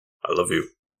I love you.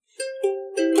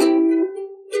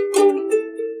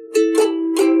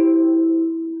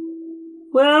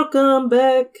 Welcome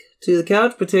back to the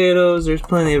Couch Potatoes. There's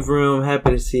plenty of room.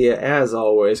 Happy to see you. As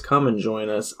always, come and join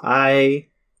us. I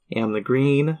am the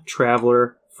Green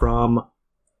Traveler from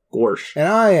Gorsh. And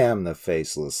I am the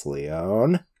Faceless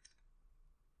Leon.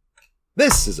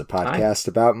 This is a podcast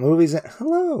about movies and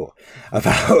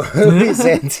about movies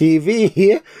and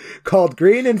TV called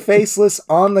Green and Faceless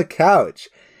on the Couch.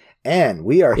 And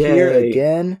we are here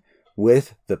again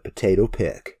with the potato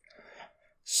pick.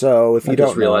 So if you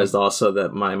don't realized also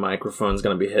that my microphone's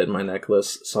going to be hitting my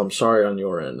necklace, so I'm sorry on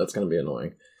your end. That's going to be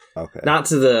annoying. Okay. Not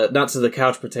to the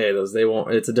Couch Potatoes. They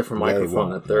won't. It's a different microphone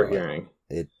that they're hearing.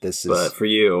 But for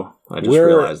you, I just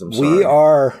realized. I'm sorry. We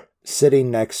are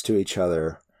sitting next to each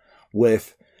other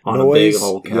with on a big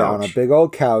old couch. Yeah, on a big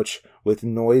old couch with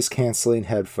noise canceling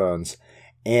headphones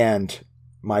and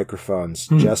microphones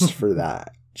just for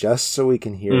that, just so we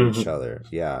can hear each other.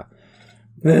 Yeah.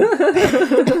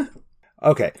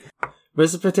 Okay. But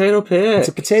it's a potato pick. It's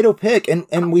a potato pick.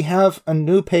 And we have a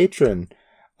new patron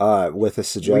with a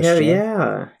suggestion.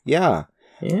 Yeah.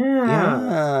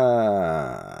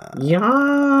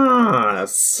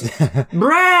 Yes.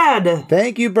 Brad.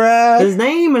 Thank you, Brad. His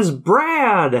name is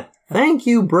Brad. Thank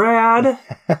you, Brad.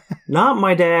 Not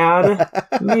my dad.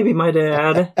 Maybe my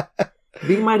dad.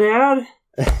 Be my dad?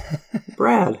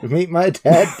 Brad. Meet my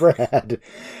dad, Brad.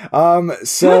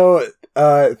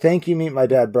 Thank you, Meet My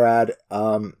Dad, Brad.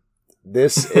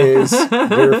 This is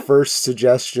your first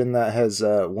suggestion that has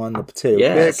won the potato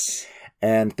pick.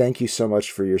 And thank you so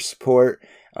much for your support.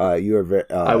 You are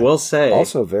I will say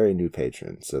also a very new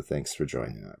patron, so thanks for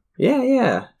joining us.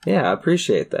 Yeah, I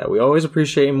appreciate that. We always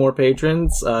appreciate more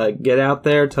patrons. Get out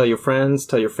there, tell your friends,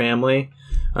 tell your family.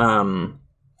 Even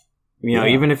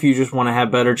if you just want to have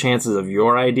better chances of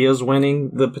your ideas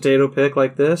winning the potato pick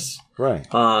like this, right?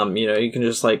 You can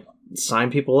just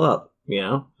sign people up.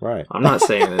 Right. I'm not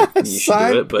saying that you should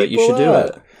do it, but you should do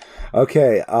it.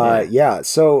 Okay.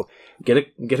 So get a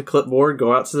clipboard,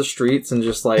 go out to the streets, and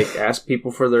just ask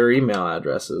people for their email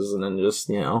addresses, and then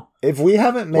just if we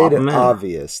haven't made it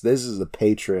obvious, this is a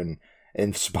patron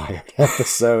inspired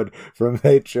episode from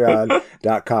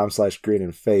patreon.com/green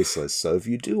and faceless. So if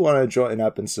you do want to join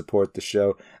up and support the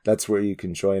show, that's where you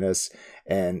can join us.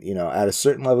 And at a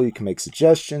certain level you can make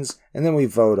suggestions, and then we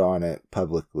vote on it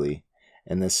publicly,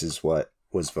 and this is what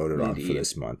was voted on for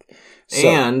this month. So,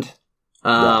 and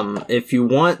if you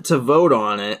want to vote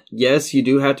on it, yes, you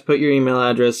do have to put your email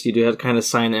address. You do have to kind of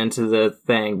sign into the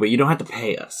thing, but you don't have to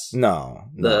pay us. No,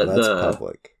 that's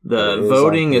public. The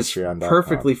voting is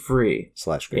perfectly free.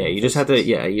 You just have to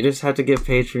give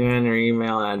Patreon your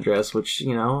email address, which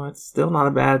it's still not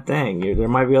a bad thing. There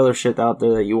might be other shit out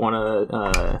there that you want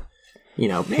to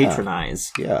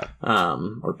patronize. Yeah.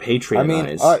 Or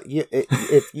patronize.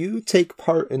 If you take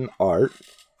part in art,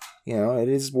 it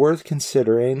is worth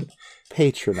considering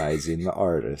patronizing the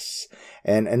artists.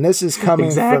 And this is coming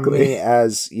from me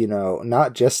as,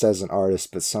 not just as an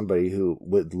artist, but somebody who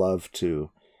would love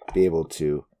to be able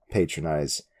to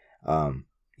patronize, other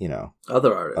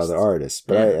artists.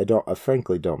 But I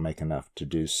frankly don't make enough to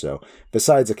do so.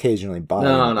 Besides occasionally buying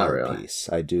an art piece.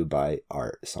 I do buy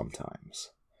art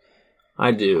sometimes.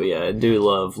 I do, yeah. I do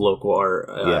love local art.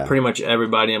 Pretty much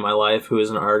everybody in my life who is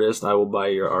an artist, I will buy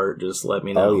your art. Just let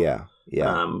me know. Oh, yeah.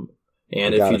 Yeah.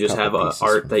 And if you just have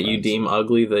art that you deem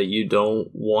ugly that you don't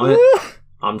want,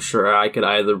 I'm sure I could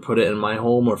either put it in my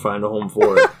home or find a home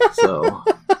for it. So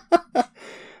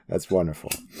that's wonderful.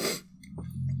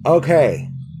 Okay.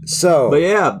 So, but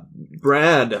yeah,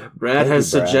 Brad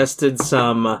has suggested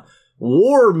some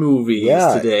war movies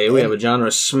today. We have a genre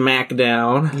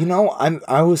Smackdown.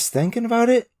 I was thinking about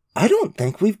it. I don't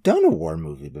think we've done a war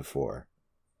movie before.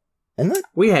 And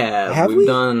we have. We've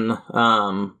done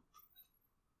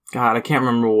God, I can't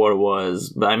remember what it was,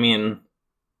 but I mean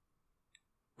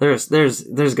there's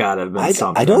gotta have been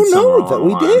something. I don't know that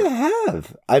we did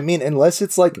have. I mean, unless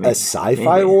it's a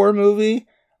sci-fi war movie,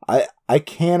 I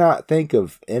cannot think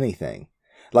of anything.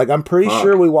 I'm pretty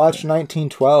sure we watched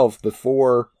 1912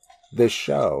 before this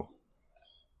show.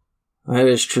 That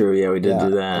is true. Yeah, we did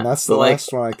do that. And that's the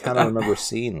last one I kind of remember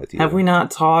seeing with you. Have we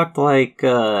not talked I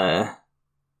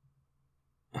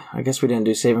guess we didn't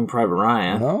do Saving Private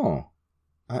Ryan. No.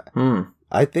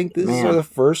 I think these are the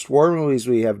first war movies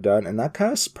we have done, and that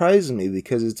kind of surprises me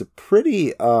because it's a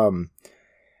pretty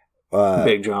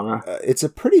big genre. It's a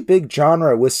pretty big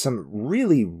genre with some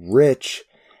really rich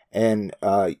and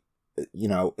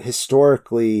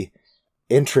historically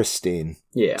interesting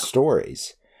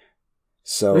stories.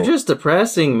 So they're just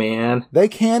depressing, man. They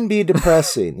can be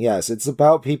depressing. Yes, it's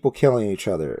about people killing each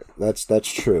other.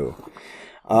 That's true.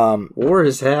 War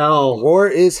is hell. War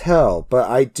is hell, but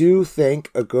I do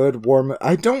think a good war...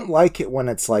 I don't like it when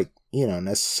it's like,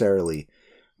 necessarily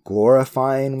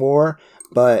glorifying war,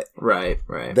 but... Right.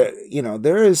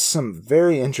 There is some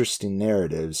very interesting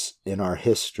narratives in our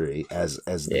history as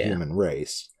the human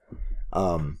race.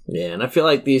 And I feel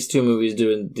like these two movies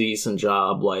do a decent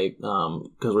job, like,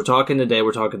 because we're talking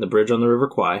The Bridge on the River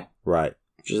Kwai. Right.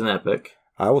 Which is an epic.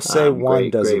 I will say one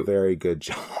does a very good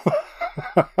job.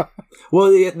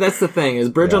 Well, that's the thing, is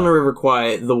Bridge on the River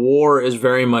Kwai, the war is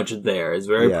very much there. It's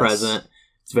very present.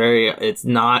 It's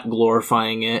not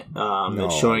glorifying it.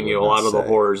 It's showing you a lot of the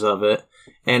horrors of it.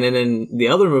 And then in the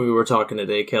other movie we're talking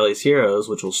today, Kelly's Heroes,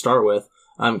 which we'll start with,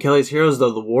 Kelly's Heroes,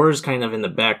 though, the war is kind of in the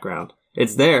background.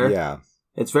 It's there. Yeah.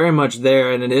 It's very much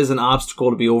there, and it is an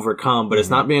obstacle to be overcome, but it's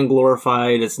not being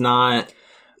glorified. It's not,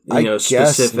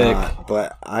 specific. Not,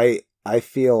 but I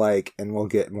feel like, and we'll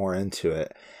get more into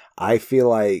it, I feel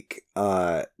like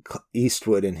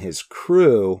Eastwood and his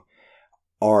crew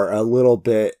are a little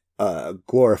bit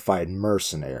glorified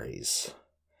mercenaries.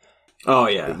 Oh,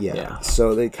 yeah.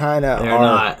 So they kind of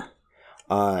are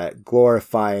not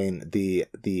glorifying the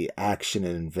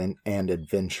action and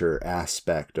adventure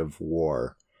aspect of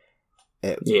war.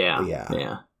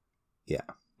 Yeah.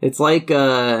 It's like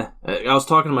I was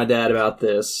talking to my dad about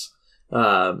this.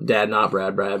 Dad, not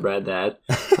Brad, dad.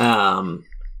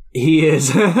 He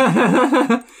is we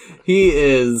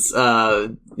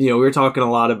were talking a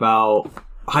lot about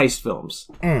heist films.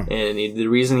 And the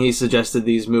reason he suggested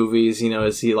these movies,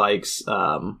 is he likes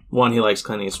he likes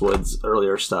Clint Eastwood's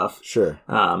earlier stuff. Sure.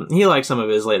 He likes some of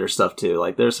his later stuff too.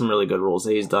 Like, there's some really good roles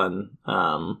that he's done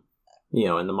in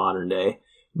the modern day.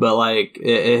 But, like,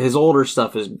 his older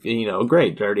stuff is,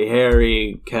 great. Dirty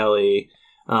Harry, Kelly,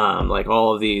 like,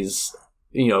 all of these,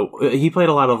 he played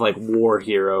a lot of, like, war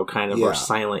hero kind of, or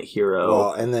silent hero.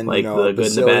 Well, and then, like, the good,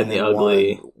 the bad, and the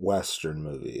ugly. Western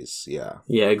movies, yeah.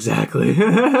 Yeah, exactly. He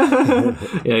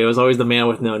was always the man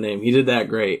with no name. He did that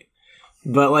great.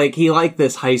 But, like, he liked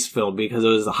this heist film because it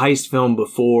was a heist film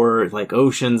before, like,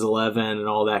 Ocean's 11 and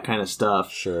all that kind of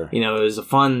stuff. Sure. It was a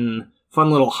fun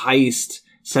little heist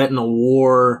set in a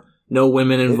war, no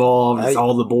women involved. It's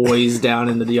all the boys down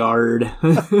in the yard.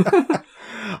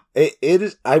 It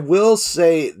is. I will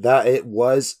say that it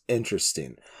was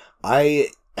interesting. I'd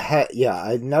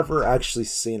never actually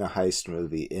seen a heist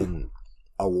movie in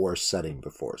a war setting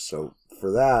before. So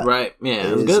for that, right?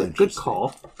 Yeah, it was good. Good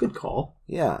call.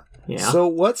 Yeah. So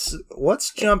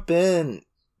let's jump in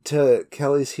to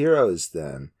Kelly's Heroes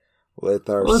then with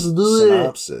our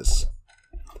synopsis.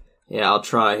 Yeah, I'll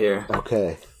try here.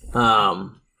 Okay.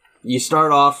 You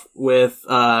start off with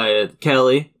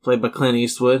Kelly, played by Clint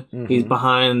Eastwood. Mm-hmm. He's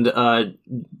behind,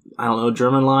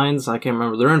 German lines. I can't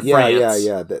remember. They're in France.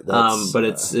 Yeah. But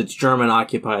it's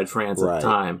German-occupied France at the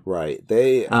time. Right.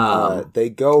 They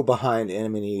go behind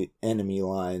enemy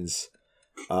lines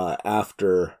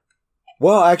after...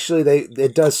 Well, actually,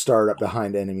 it does start up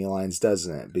behind enemy lines,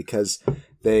 doesn't it? Because...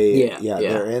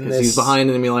 they're in this. He's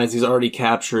behind enemy lines. He's already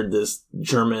captured this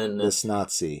German, this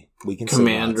Nazi. We can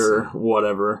commander, say Nazi.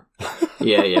 Whatever.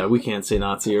 Yeah. We can't say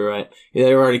Nazi. You're right. Yeah,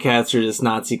 they already captured this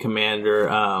Nazi commander,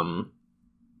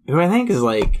 who I think is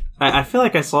like. I feel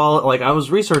like I saw, like, I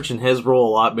was researching his role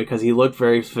a lot because he looked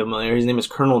very familiar. His name is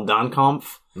Colonel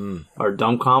Dummkopf, or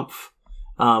Dummkopf,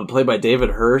 played by David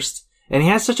Hurst. And he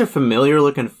has such a familiar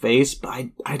looking face, but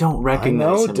I don't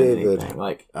recognize him. David.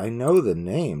 I know the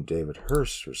name David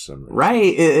Hurst for some reason.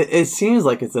 Right. It seems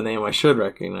like it's a name I should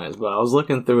recognize, but I was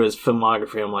looking through his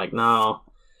filmography. I'm like, no,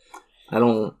 I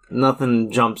don't.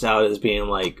 Nothing jumps out as being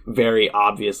like very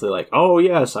obviously like, oh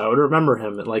yes, I would remember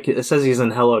him. Like, it says he's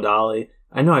in Hello Dolly.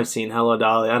 I know I've seen Hello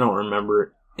Dolly. I don't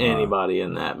remember anybody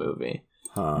in that movie.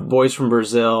 Boys from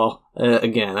Brazil.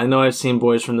 Again, I know I've seen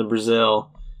Boys from the Brazil.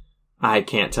 I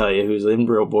can't tell you who's in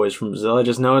Real Boys from Brazil. I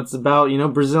just know it's about,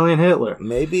 Brazilian Hitler.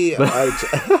 Maybe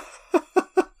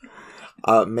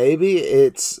maybe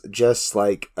it's just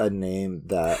like a name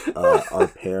that our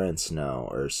parents know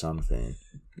or something.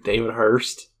 David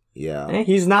Hurst. Yeah. Hey,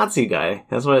 he's Nazi guy.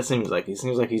 That's what it seems like. He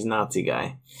seems like he's Nazi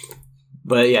guy.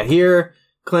 But yeah, here,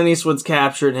 Clint Eastwood's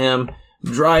captured him,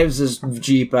 drives his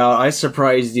Jeep out. I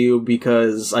surprised you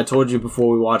because I told you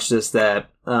before we watched this that...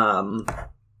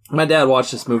 my dad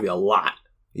watched this movie a lot.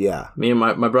 Yeah. Me and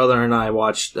my brother and I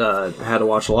had to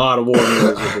watch a lot of war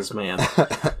movies with this man.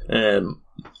 And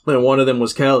one of them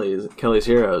was Kelly's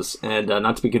Heroes. And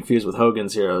not to be confused with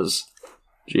Hogan's Heroes.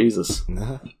 Jesus.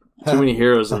 Too many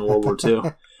heroes in World War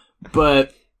II.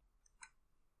 But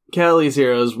Kelly's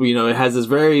Heroes, it has this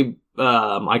very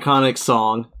iconic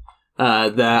song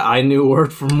that I knew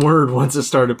word from word once it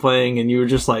started playing, and you were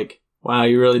just like, wow,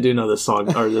 you really do know this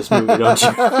song or this movie, don't you?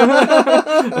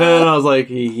 And I was like,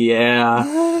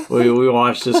 yeah, we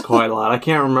watched this quite a lot. I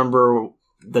can't remember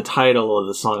the title of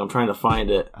the song. I'm trying to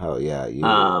find it. Oh yeah,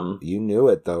 you knew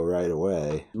it though right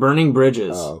away. Burning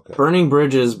Bridges. Oh, okay. Burning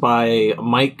Bridges by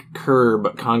Mike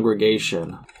Curb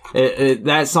Congregation.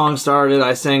 That song started.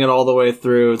 I sang it all the way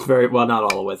through. It's very well, not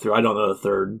all the way through. I don't know the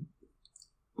third.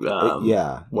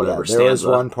 Whatever. There was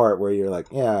one part where you're like,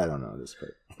 yeah, I don't know this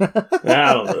part.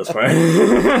 I don't know this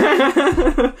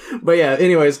part. But yeah,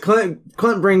 anyways, Clint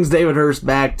brings David Hurst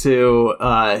back to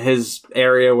his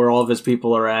area where all of his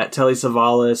people are at. Telly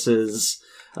Savalas is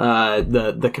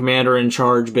the commander in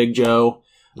charge, Big Joe.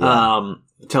 Yeah.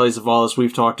 Telly Savalas,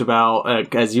 we've talked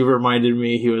about, as you reminded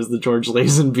me, he was the George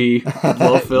Lazenby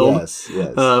Blofeld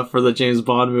yes. For the James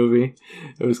Bond movie.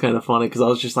 It was kind of funny because I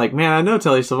was just like, man, I know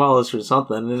Telly Savalas or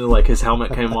something. And then like his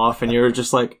helmet came off and you were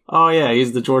just like, oh yeah,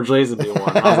 he's the George Lazenby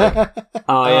one. I was like,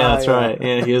 oh yeah, that's right.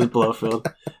 Yeah, he is Blofeld.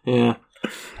 Yeah.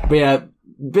 But yeah,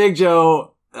 Big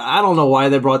Joe, I don't know why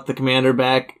they brought the commander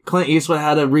back. Clint Eastwood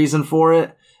had a reason for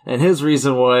it. And his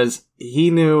reason was he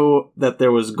knew that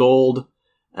there was gold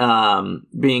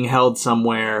being held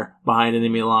somewhere behind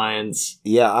enemy lines.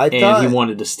 Yeah, and he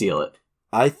wanted to steal it.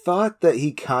 I thought that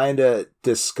he kind of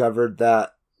discovered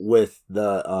that with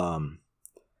the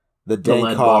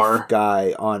Dankoff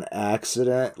guy on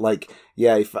accident. Like,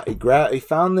 yeah, he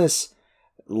found this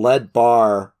lead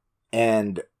bar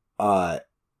and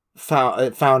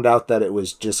found out that it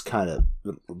was just kind of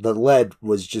the lead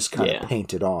was just kind of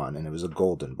painted on, and it was a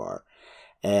golden bar.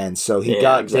 And so he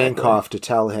got Dankoff to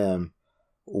tell him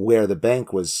where the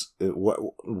bank was,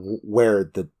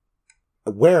 where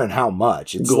and how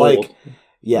much. It's gold. Like,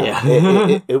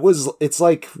 it's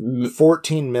like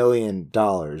 $14 million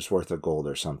worth of gold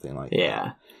or something like that.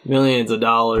 Yeah. Millions of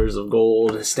dollars of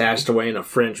gold stashed away in a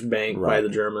French bank by the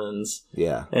Germans.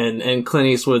 Yeah. And Clint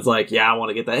Eastwood's like, yeah, I want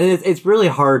to get that. And it's really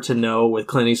hard to know with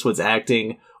Clint Eastwood's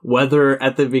acting whether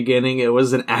at the beginning it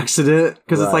was an accident.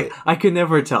 Because it's like, I could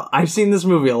never tell. I've seen this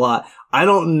movie a lot. I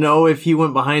don't know if he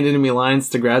went behind enemy lines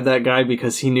to grab that guy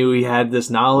because he knew he had this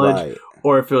knowledge,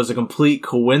 or if it was a complete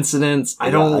coincidence. I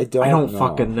don't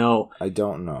fucking know. I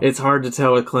don't know. It's hard to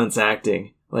tell with Clint's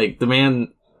acting. Like, the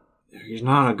man, he's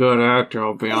not a good actor,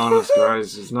 I'll be honest,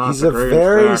 guys. He's not the greatest actor. He's a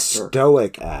very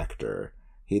stoic actor.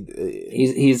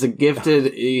 He's a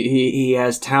gifted, he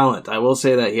has talent. I will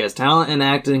say that. He has talent in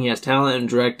acting, he has talent in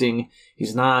directing.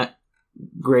 He's not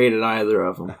great at either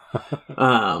of them.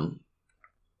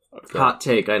 Okay. Hot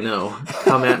take, I know.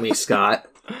 Come at me, Scott.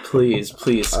 Please,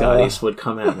 Scott Eastwood,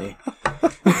 come at me.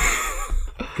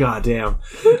 God damn.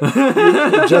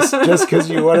 just because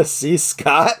you want to see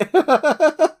Scott?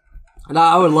 No,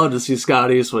 I would love to see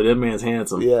Scott Eastwood. That man's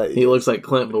handsome. Yeah, he looks like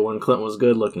Clint, but when Clint was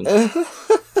good looking.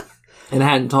 And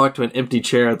hadn't talked to an empty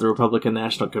chair at the Republican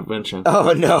National Convention.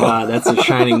 Oh, no. God, that's a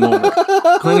shining moment.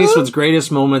 Clint Eastwood's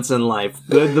greatest moments in life.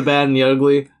 Good, the bad, and the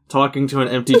ugly. Talking to an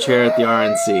empty chair at the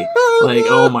RNC. Like,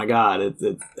 oh my God.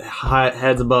 It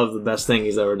heads above the best thing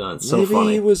he's ever done. It's so maybe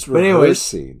funny. He was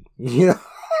rehearsing. You know?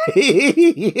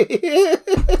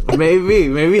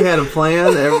 Maybe he had a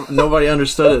plan. Nobody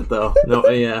understood it, though. No,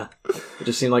 yeah. It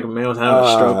just seemed like a man was having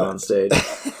a stroke on stage.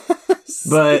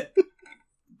 But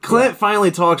Clint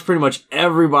finally talks pretty much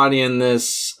everybody in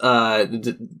this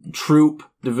troop,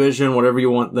 division, whatever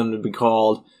you want them to be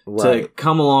called, to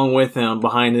come along with him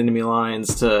behind enemy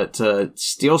lines to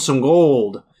steal some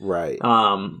gold. Right.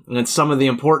 And some of the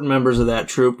important members of that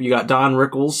troop, you got Don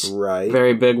Rickles,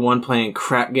 very big one, playing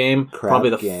Crap Game,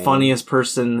 probably the funniest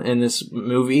person in this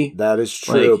movie. That is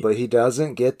true, but he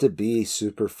doesn't get to be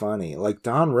super funny. Like,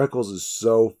 Don Rickles is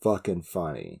so fucking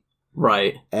funny.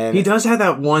 Right. And he does have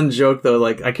that one joke, though.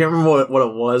 Like, I can't remember what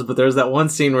it was, but there's that one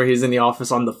scene where he's in the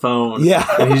office on the phone. Yeah.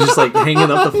 And he's just, like, hanging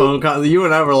up the phone. You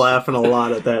and I were laughing a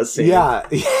lot at that scene. Yeah.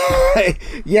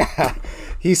 Yeah.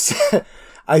 He said,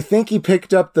 I think he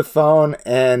picked up the phone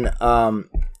and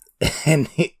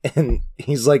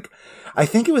he's like, I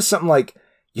think it was something like,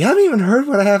 you haven't even heard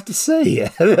what I have to say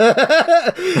yet.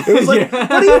 It was like,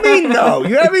 what do you mean, no?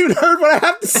 You haven't even heard what I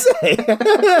have to say.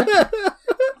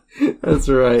 That's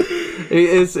right.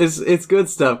 It's good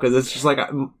stuff because it's just like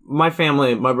my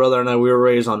family, my brother and I, we were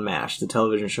raised on MASH, the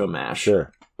television show MASH.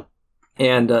 Sure.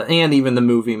 And even the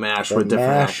movie MASH with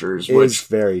different actors, which is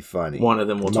very funny. One of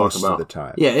them we'll talk about most of the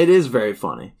time. Yeah, it is very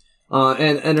funny.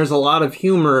 And there's a lot of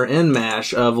humor in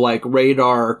MASH of like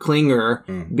Radar Klinger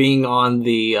being on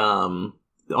the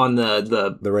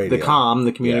the radio. the comm,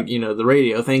 the the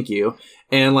radio. Thank you.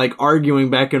 And like arguing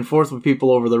back and forth with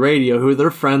people over the radio who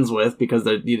they're friends with because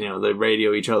they they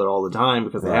radio each other all the time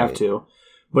because they have to.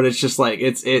 But it's just like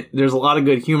there's a lot of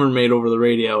good humor made over the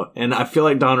radio, and I feel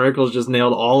like Don Rickles just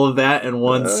nailed all of that in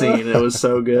one scene. It was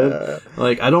so good.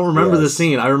 Like I don't remember the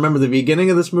scene. I remember the beginning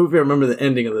of this movie. I remember the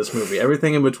ending of this movie.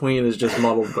 Everything in between is just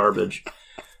muddled garbage.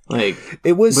 Like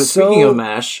it was. But speaking of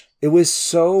MASH, it was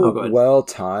so well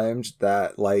timed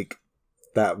that like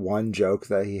that one joke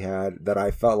that he had that I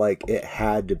felt like it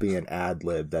had to be an ad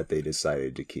lib that they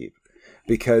decided to keep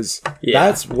because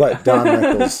that's what Don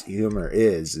Rickles' humor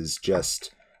is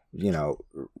just.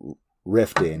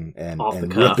 Riffing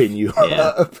and ripping you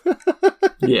up.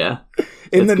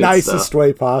 In the nicest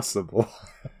way possible.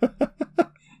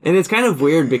 And it's kind of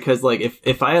weird because, like,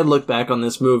 if I had looked back on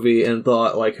this movie and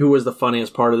thought, like, who was the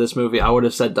funniest part of this movie, I would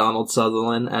have said Donald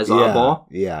Sutherland as Oddball.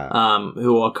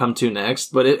 Who I'll come to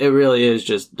next. But it really is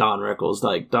just Don Rickles.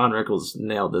 Like, Don Rickles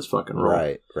nailed this fucking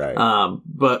role. Right.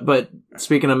 But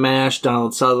speaking of MASH,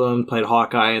 Donald Sutherland played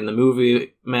Hawkeye in the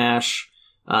movie MASH.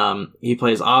 He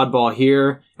plays Oddball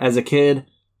here. As a kid,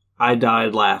 I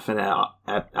died laughing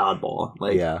at Oddball.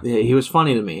 Like, he was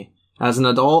funny to me. As an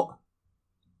adult,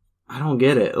 I don't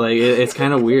get it. Like, it's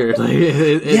kind of weird. Like,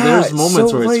 there's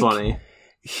moments where it's funny.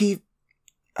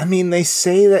 They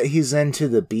say that he's into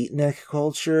the beatnik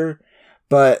culture,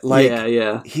 but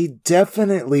like, he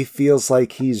definitely feels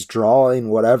like he's drawing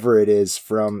whatever it is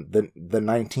from the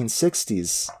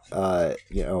 1960s,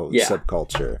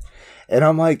 subculture. And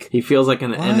I'm like, he feels like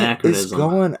an anachronism. What is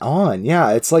going on?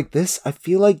 Yeah, it's like this. I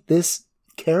feel like this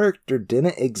character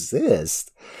didn't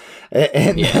exist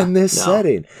in this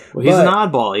setting. Well, he's an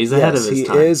oddball. He's ahead of his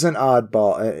time. He is an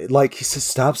oddball. Like he says,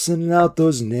 stop sending out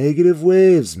those negative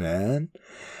waves, man.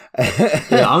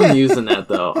 I'm using that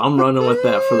though. I'm running with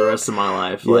that for the rest of my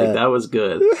life. Like that was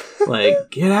good.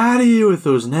 Like, get out of here with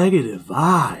those negative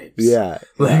vibes.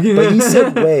 But he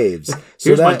said waves.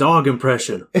 Here's my dog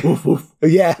impression. Woof, woof.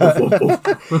 Woof,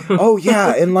 woof. Oh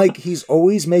yeah, and like he's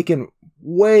always making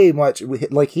way much.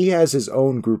 Like he has his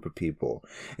own group of people,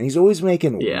 and he's always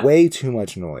making way too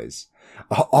much noise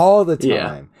all the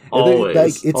time.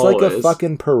 Always. It's like a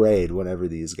fucking parade whenever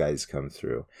these guys come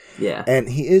through. Yeah. And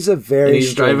he is a very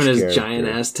he's driving his character. giant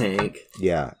ass tank.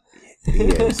 Yeah. He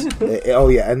is. Oh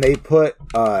yeah, and they put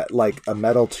like a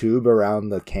metal tube around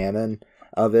the cannon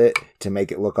of it to make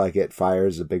it look like it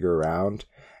fires a bigger round,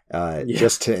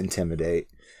 just to intimidate.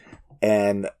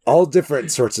 And all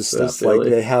different sorts of stuff. So like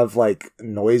they have like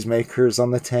noisemakers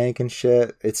on the tank and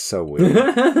shit. It's so weird.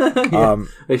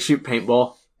 They shoot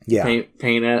paintball. Yeah. Paint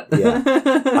it.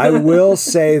 I will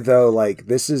say, though, like,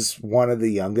 this is one of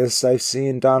the youngest I've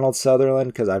seen Donald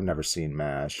Sutherland, because I've never seen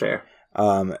MASH. Fair.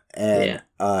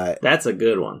 That's a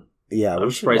good one. Yeah. I'm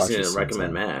surprised you didn't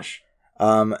recommend MASH.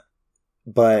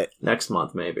 But next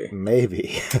month,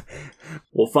 maybe.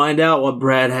 We'll find out what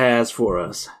Brad has for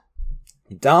us.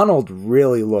 Donald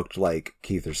really looked like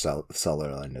Kiefer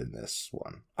Sutherland in this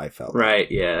one, I felt. Right,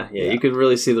 yeah. You could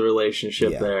really see the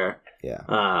relationship there. Yeah.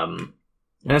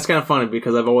 And that's kind of funny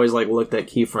because I've always like looked at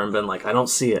Kiefer and been like, I don't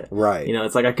see it. Right.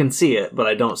 It's like I can see it, but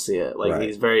I don't see it. Like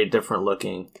he's very different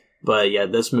looking. But yeah,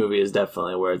 this movie is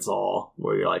definitely where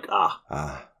you're like,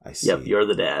 I see. Yep, you're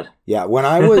the dad. Yeah, when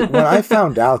I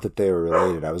found out that they were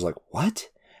related, I was like, what?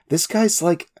 This guy's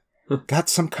like got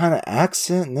some kind of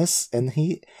accent and this and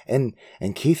he and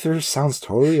Kiefer sounds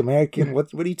totally American.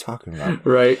 What are you talking about?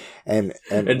 Right. And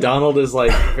Donald is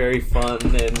like very fun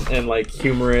and like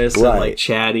humorous and like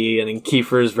chatty, and then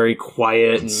Kiefer is very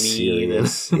quiet and mean.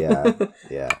 Serious.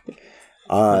 Yeah.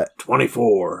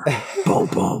 24. Boom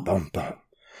boom. Boom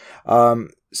boom.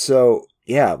 So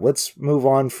yeah, let's move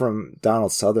on from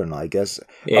Donald Sutherland, I guess.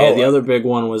 Yeah, the other big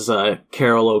one was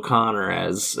Carol O'Connor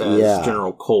as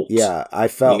General Colt. Yeah, I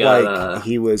felt like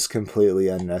he was completely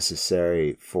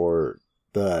unnecessary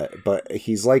but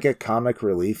he's like a comic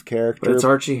relief character. But it's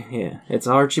Archie, it's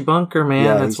Archie Bunker, man.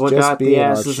 Yeah, that's what got the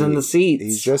asses in the seats.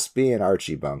 He's just being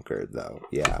Archie Bunker, though.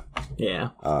 Yeah. Yeah.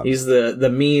 He's the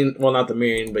mean, well, not the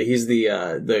mean, but he's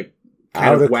the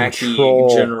kind of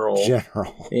wacky general.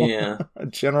 Yeah.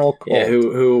 General Colt. Yeah,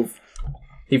 who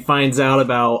he finds out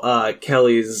about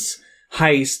Kelly's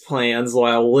heist plans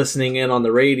while listening in on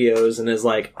the radios and is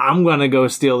like, I'm gonna go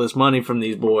steal this money from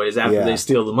these boys after they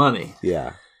steal the money.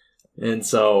 Yeah. And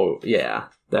so, yeah,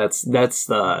 that's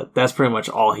pretty much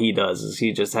all he does is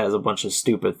he just has a bunch of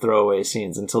stupid throwaway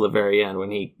scenes until the very end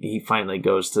when he finally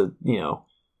goes to,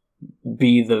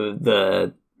 be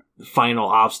the final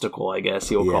obstacle, I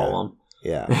guess you'll call him.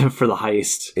 Yeah. For the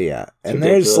heist. Yeah. And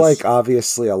there's like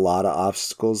obviously a lot of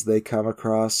obstacles they come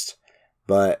across.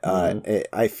 But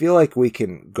I feel like we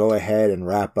can go ahead and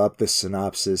wrap up the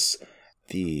synopsis.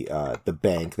 The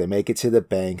bank. They make it to the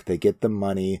bank. They get the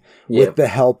money with the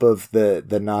help of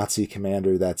the Nazi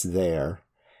commander that's there,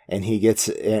 and he gets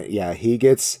an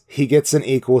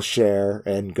equal share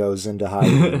and goes into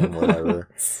hiding and whatever.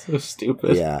 So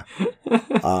stupid. Yeah.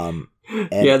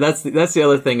 That's the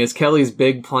other thing is Kelly's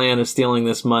big plan of stealing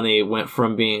this money went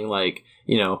from being like,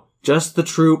 just the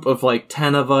troop of like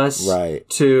 10 of us, right,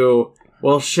 to,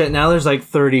 well, shit, now there's like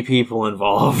 30 people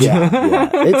involved. Yeah.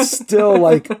 It's still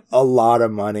like a lot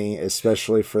of money,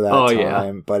 especially for that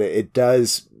time, but it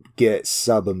does get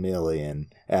sub $1 million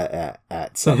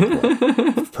at some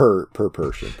point per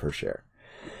person, per share.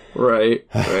 Right.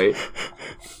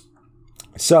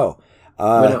 So,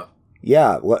 you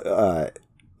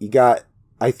got,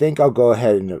 I think I'll go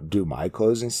ahead and do my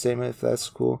closing statement if that's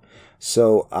cool.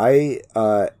 So I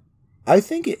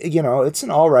think, it's an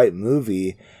all right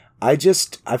movie. I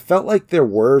felt like there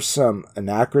were some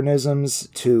anachronisms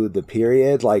to the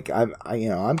period. Like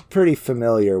I'm pretty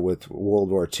familiar with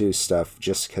World War II stuff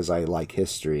just because I like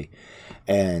history,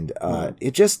 and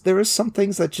there was some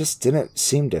things that just didn't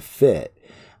seem to fit.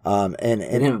 And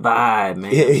didn't vibe,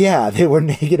 man. Yeah, they were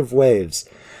negative waves.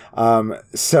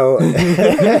 So,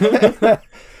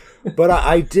 but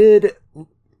I did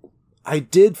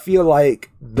feel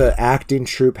like the acting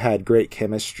troupe had great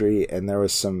chemistry, and there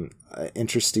was some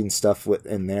interesting stuff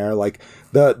in there, like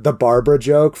the Barbara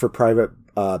joke for Private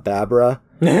Barbara.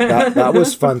 That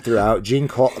was fun throughout. Gene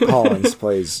Collins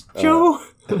plays Joe.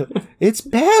 It's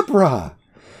Barbara.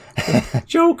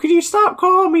 Joe, could you stop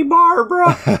calling me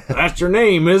Barbara? That's your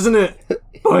name, isn't it?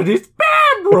 But it's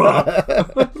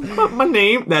Barbara. But my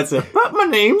name's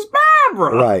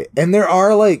Barbara. Right, and there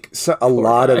are like a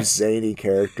lot of zany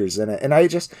characters in it, and I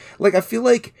just I feel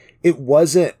like it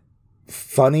wasn't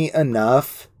funny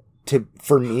enough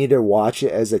for me to watch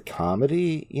it as a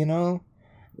comedy,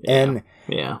 and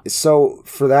so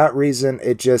for that reason,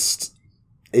 it just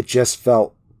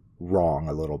felt wrong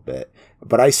a little bit.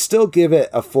 But I still give it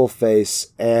a full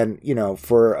face, and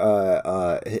for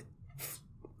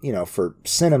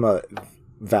cinema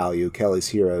value, Kelly's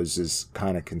Heroes is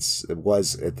kind of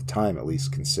was at the time at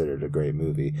least considered a great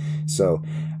movie. So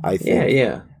I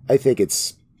think I think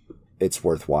it's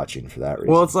worth watching for that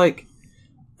reason. Well, it's like,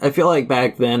 I feel like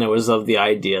back then it was of the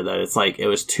idea that it's like it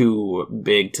was too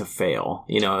big to fail.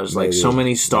 It was like so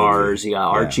many stars. You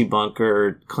got Archie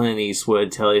Bunker, Clint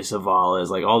Eastwood, Telly Savalas,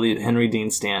 like all these. Henry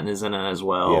Dean Stanton is in it as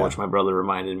well, which my brother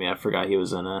reminded me. I forgot he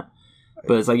was in it.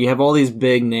 But it's like you have all these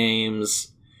big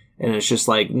names, and it's just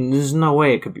like there's no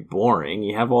way it could be boring.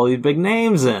 You have all these big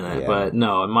names in it, but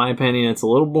no, in my opinion, it's a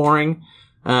little boring.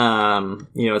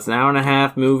 It's an hour and a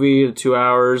half movie, 2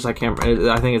 hours. I think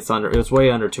it's way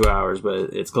under 2 hours,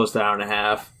 but it's close to an hour and a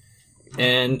half.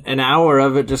 And an hour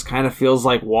of it just kind of feels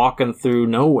like walking through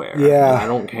nowhere. Yeah. I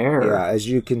don't care. Yeah, as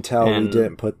you can tell, we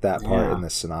didn't put that part in the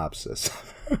synopsis.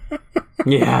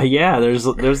 Yeah. There's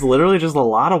literally just a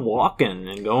lot of walking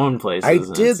and going places. I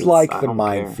did like the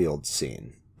minefield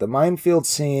scene. The minefield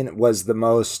scene was the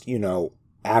most,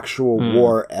 actual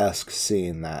war-esque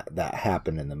scene that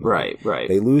happened in the movie. Right.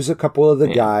 They lose a couple of the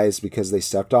guys because they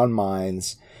stepped on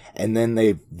mines, and then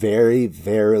they very,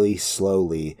 very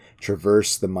slowly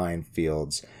traverse the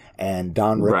minefields. And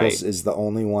Don Rickles is the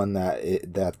only one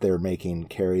that they're making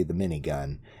carry the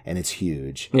minigun, and it's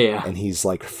huge. Yeah, and he's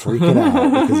like freaking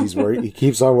out because he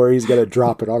keeps on worrying he's gonna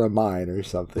drop it on a mine or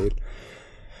something.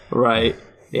 Right.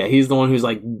 Yeah, he's the one who's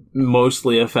like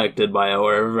mostly affected by it,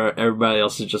 where everybody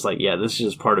else is just like, yeah, this is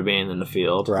just part of being in the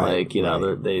field. Right,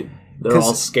 like, they're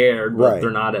all scared, but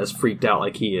they're not as freaked out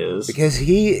like he is. Because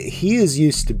he is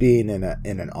used to being in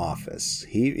an office.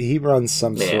 He runs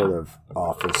some sort of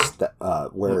office that,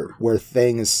 where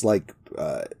things like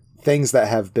things that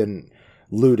have been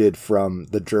looted from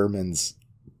the Germans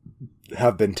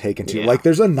have been taken to. Like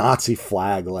there's a Nazi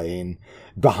flag laying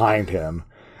behind him.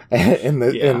 In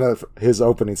his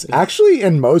openings, actually,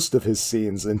 in most of his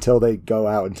scenes until they go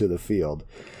out into the field,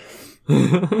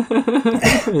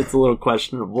 it's a little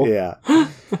questionable. Yeah,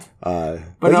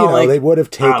 but they would have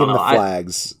taken the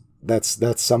flags.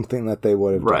 That's something that they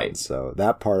would have done. So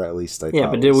that part, at least, I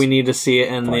thought. But did we need to see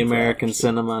it in the American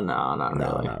cinema? No, not really.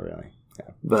 No, not really.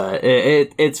 Yeah. But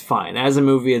it's fine as a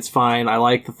movie. It's fine. I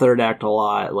like the third act a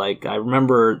lot. Like I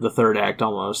remember the third act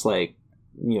almost like.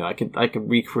 I could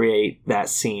recreate that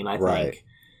scene. I think,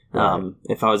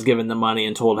 if I was given the money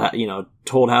and told how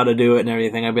to do it and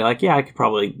everything, I'd be like, yeah, I could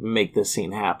probably make this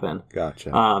scene happen.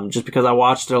 Gotcha. Just because I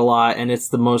watched it a lot, and it's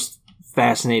the most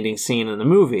fascinating scene in the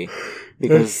movie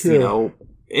because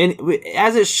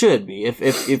as it should be.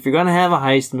 If you're gonna have a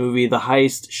heist movie, the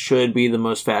heist should be the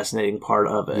most fascinating part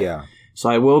of it. Yeah. So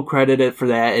I will credit it for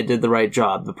that. It did the right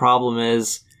job. The problem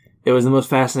is, it was the most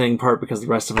fascinating part because the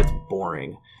rest of it's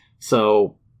boring.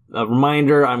 So, a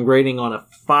reminder, I'm grading on a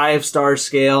 5-star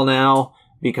scale now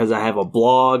because I have a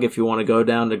blog. If you want to go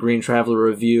down to Green Traveler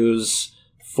Reviews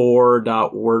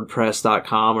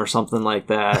 4.wordpress.com or something like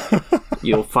that,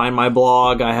 you'll find my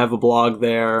blog. I have a blog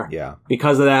there. Yeah.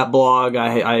 Because of that blog,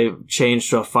 I changed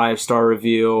to a 5-star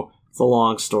review. It's a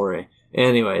long story.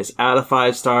 Anyways, out of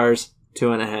 5 stars,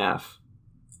 2.5.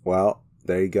 Well,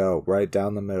 there you go. Right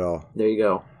down the middle. There you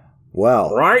go.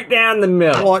 Well. Right down the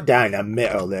middle. Right down the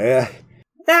middle there.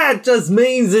 That just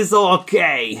means it's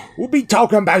okay. We'll be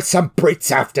talking about some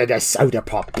Brits after the soda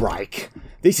pop break.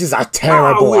 This is a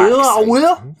terrible accent. I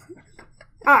will.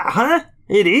 Huh?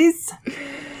 It is?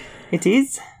 It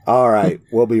is? Alright,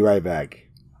 we'll be right back.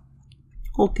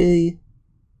 Okay.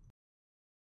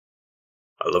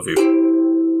 I love you.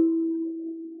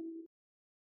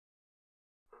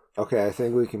 Okay, I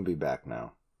think we can be back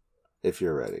now. If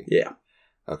you're ready. Yeah.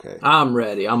 Okay. I'm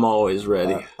ready. I'm always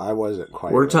ready. I wasn't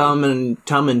quite We're ready.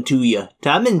 coming to you. We're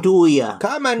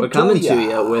coming to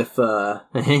you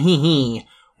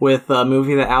with a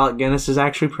movie that Alec Guinness is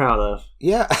actually proud of.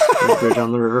 Yeah. Bridge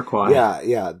on the River Kwai.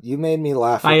 Yeah. You made me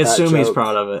laugh at I that assume he's joke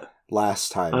proud of it.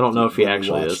 last time. I don't know if he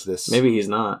actually is. This. Maybe he's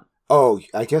not. Oh,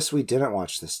 I guess we didn't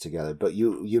watch this together, but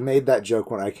you made that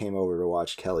joke when I came over to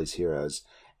watch Kelly's Heroes,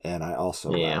 and I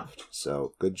also laughed.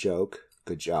 So, good joke.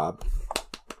 Good job.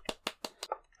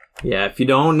 Yeah, if you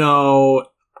don't know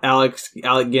Alec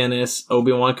Guinness,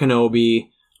 Obi-Wan Kenobi,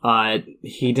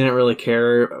 he didn't really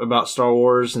care about Star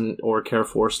Wars or care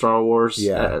for Star Wars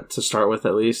to start with,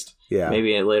 at least. Yeah.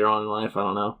 Maybe later on in life, I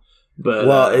don't know.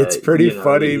 But it's pretty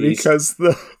funny because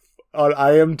on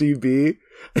IMDb,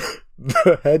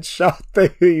 the headshot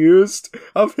they used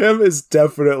of him is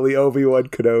definitely Obi-Wan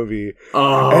Kenobi.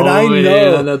 Oh, and I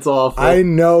know that's awful. I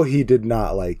know he did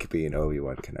not like being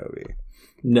Obi-Wan Kenobi.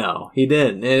 No, he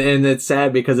didn't. And it's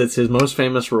sad because it's his most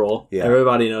famous role. Yeah.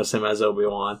 Everybody knows him as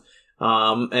Obi-Wan.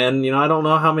 And, I don't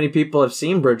know how many people have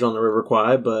seen Bridge on the River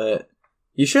Kwai, but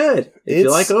you should. If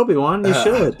you like Obi-Wan, you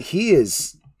should. He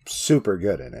is super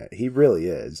good in it. He really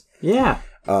is. Yeah.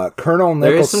 Colonel Nicholson.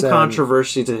 There is some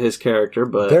controversy to his character,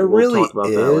 but we'll really talk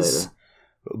about that later.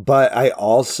 But I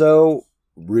also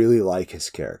really like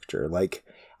his character. Like,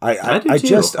 I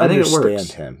just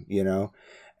understand him,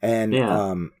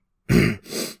 And,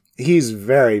 he's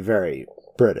very, very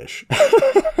British.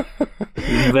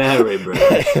 Very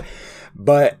British.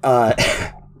 But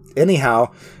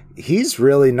anyhow, he's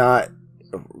really not.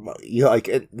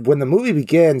 When the movie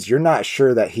begins, you're not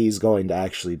sure that he's going to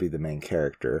actually be the main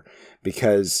character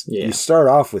because you start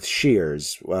off with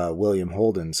Shears, William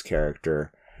Holden's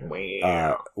character. He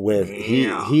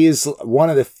is one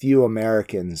of the few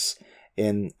Americans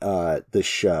in the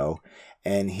show.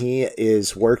 And he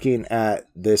is working at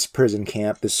this prison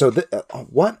camp.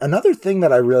 Another thing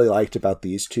that I really liked about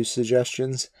these two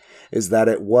suggestions is that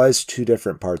it was 2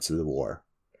 different parts of the war.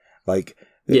 Like,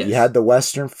 you had the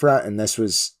Western Front, and this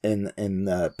was in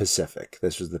the Pacific.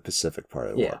 This was the Pacific part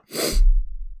of the war.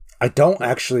 I don't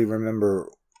actually remember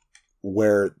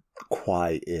where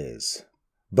Kwai is,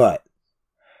 but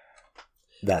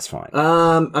that's fine.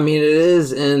 It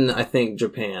is in, I think,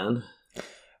 Japan.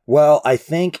 Well, I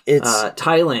think it's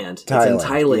Thailand. It's in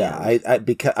Thailand. Yeah,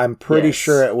 because I'm pretty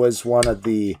sure it was one of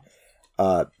the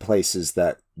places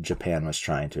that Japan was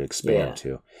trying to expand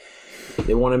to.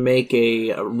 They want to make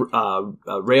a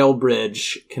rail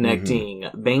bridge connecting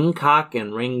Bangkok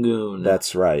and Rangoon.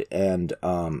 That's right, and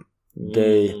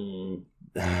they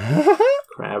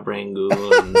crab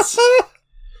rangoons.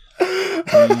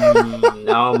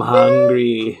 Now I'm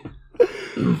hungry.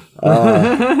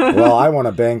 Well, I want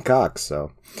a Bangkok,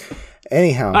 so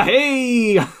anyhow.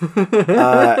 Hey!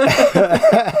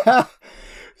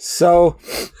 So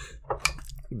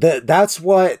that's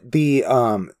what the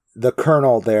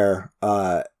colonel there,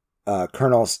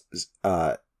 Colonel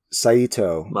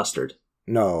Saito. Mustard.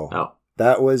 No. Oh.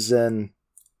 That was in.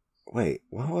 Wait,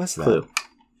 what was that? Clue.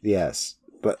 Yes.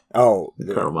 But, Colonel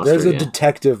Mustard, there's a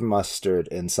Detective Mustard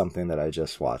in something that I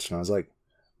just watched, and I was like,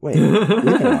 wait, we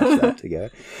can watch that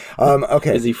together.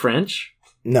 Okay. Is he French?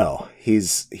 No,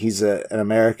 he's an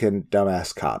American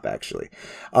dumbass cop, actually.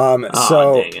 Dang it.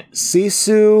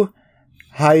 Sisu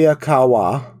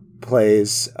Hayakawa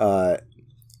plays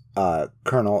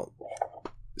Colonel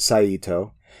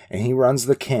Saito, and he runs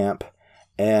the camp,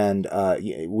 and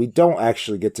we don't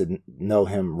actually get to know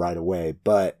him right away,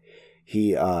 but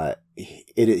he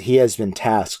he has been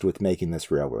tasked with making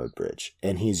this railroad bridge,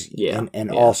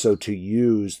 and also to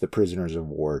use the prisoners of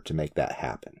war to make that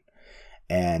happen.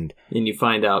 And you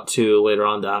find out too later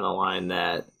on down the line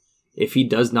that if he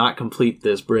does not complete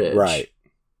this bridge, right,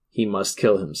 he must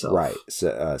kill himself. Right,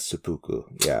 seppuku,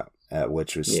 yeah,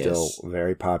 which was still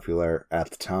very popular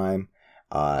at the time,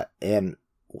 and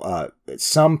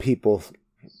some people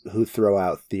who throw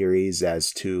out theories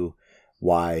as to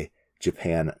why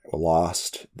Japan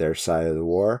lost their side of the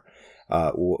war.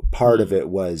 Part of it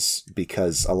was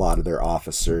because a lot of their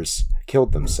officers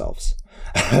killed themselves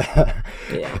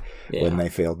when they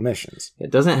failed missions. It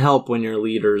doesn't help when your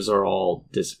leaders are all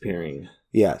disappearing.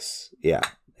 Yes, yeah.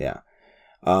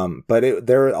 But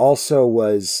there also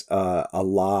was a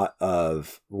lot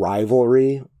of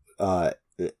rivalry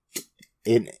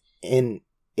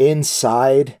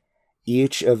inside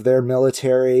each of their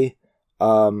military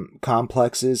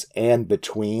complexes and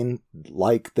between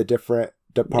like the different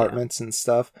departments and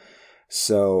stuff.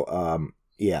 So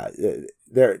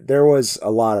there was a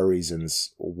lot of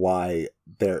reasons why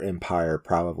their empire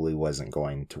probably wasn't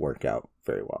going to work out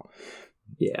very well.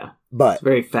 Yeah, but it's a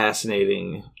very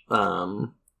fascinating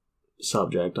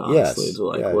subject, honestly, to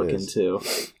look into.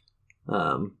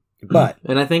 But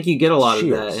and I think you get a lot of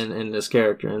that in this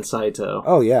character in Saito.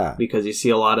 Oh yeah, because you see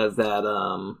a lot of that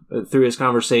through his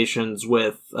conversations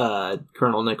with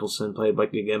Colonel Nicholson, played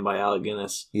again by Alec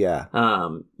Guinness. Yeah,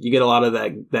 you get a lot of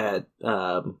that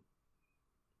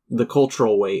the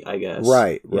cultural weight, I guess.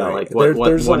 Right. You know, like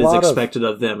what is expected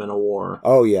of them in a war.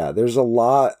 Oh yeah, there's a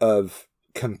lot of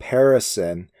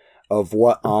comparison of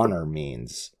what honor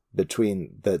means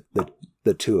between the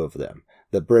two of them.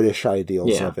 The British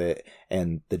ideals of it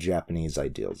and the Japanese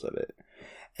ideals of it.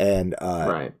 And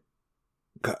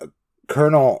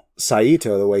Colonel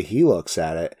Saito, the way he looks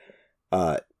at it,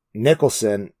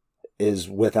 Nicholson is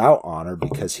without honor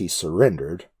because he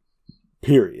surrendered.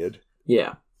 Period.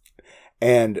 Yeah.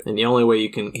 And the only way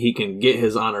he can get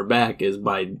his honor back is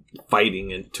by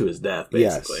fighting to his death,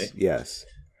 basically. Yes.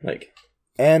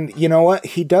 And you know what?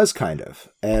 He does kind of.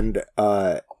 And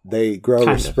they grow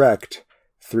respect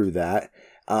through that.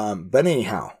 But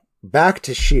anyhow, back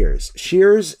to Shears.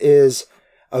 Shears is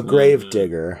a grave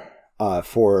digger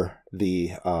for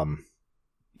the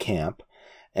camp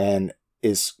and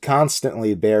is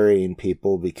constantly burying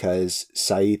people because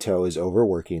Saito is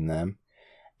overworking them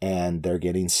and they're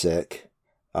getting sick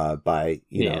by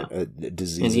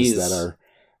diseases that are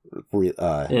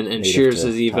and Shears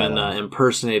is even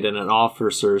impersonated an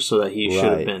officer so that he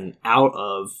should have been out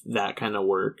of that kind of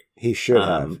work. He should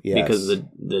have, yes. Because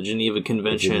the Geneva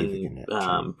Convention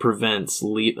prevents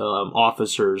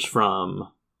officers from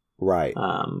rules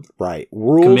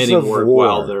committing of work war.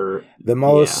 While they're the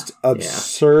most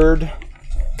absurd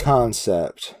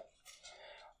concept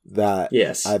that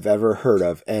I've ever heard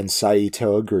of, and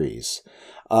Saito agrees.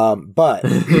 But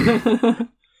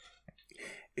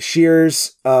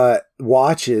Shears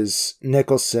watches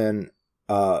Nicholson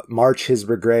march his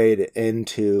brigade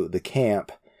into the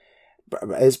camp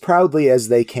as proudly as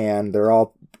they can. They're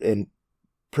all in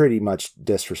pretty much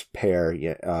disrepair,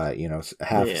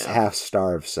 half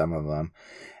starved, some of them,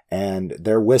 and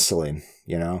they're whistling.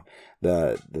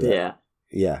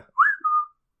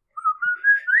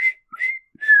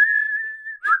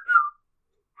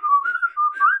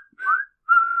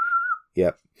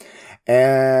 Yep.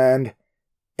 And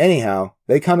anyhow,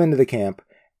 they come into the camp,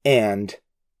 and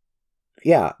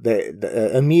they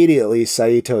immediately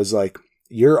Saito's like,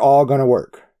 "You're all gonna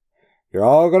work. You're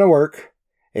all gonna work,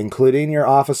 including your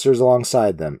officers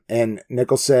alongside them." And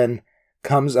Nicholson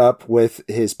comes up with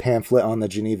his pamphlet on the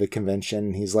Geneva Convention,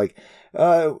 and he's like,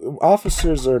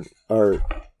 "Officers are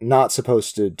not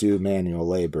supposed to do manual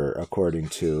labor according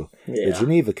to the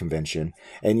Geneva Convention,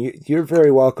 and you're very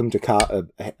welcome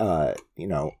to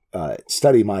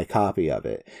study my copy of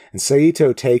it." And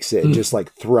Saito takes it and just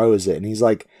throws it, and he's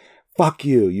like, "Fuck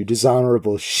you, you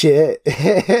dishonorable shit."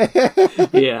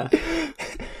 Yeah.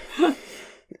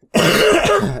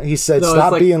 He said,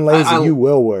 "Stop being lazy, you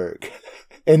will work."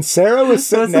 And Sarah was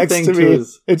sitting next to me,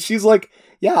 and she's like,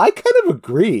 "Yeah, I kind of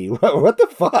agree. What the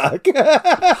fuck?"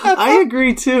 I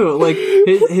agree too.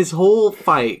 His whole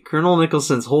fight, Colonel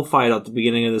Nicholson's whole fight at the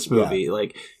beginning of this movie,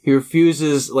 he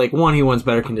refuses. One, he wants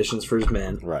better conditions for his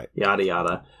men, right? Yada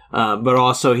yada. But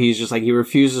also, he's just he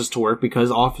refuses to work because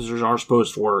officers aren't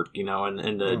supposed to work,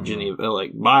 and the Geneva,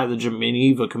 by the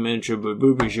Geneva Convention,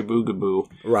 boogaboo,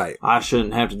 right? I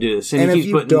shouldn't have to do this, and he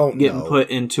keeps getting put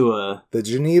into the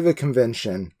Geneva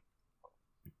Convention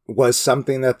was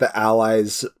something that the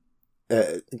Allies,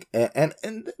 and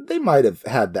they might have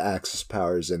had the Axis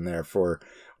powers in there for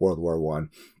World War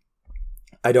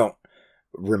I.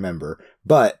 remember.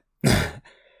 But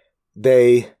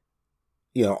they,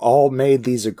 all made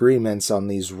these agreements on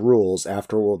these rules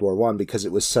after World War I because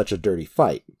it was such a dirty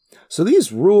fight. So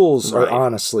these rules are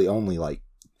honestly only like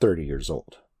 30 years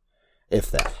old,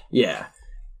 if that. Yeah.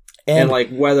 And like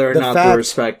whether or not they're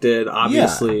respected,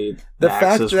 obviously the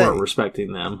Axis weren't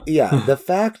respecting them. Yeah, the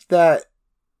fact that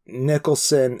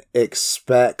Nicholson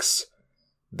expects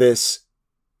this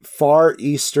Far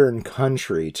Eastern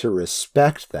country to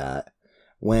respect that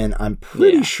when I'm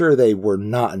pretty sure they were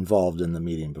not involved in the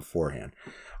meeting beforehand.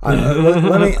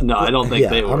 No, I don't think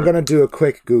they were. I'm going to do a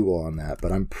quick Google on that,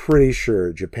 but I'm pretty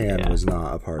sure Japan was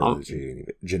not a part of the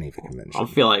Geneva Convention. I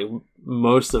feel like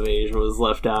most of Asia was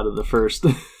left out of the first.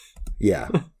 Yeah.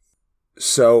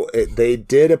 So they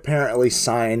did apparently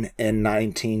sign in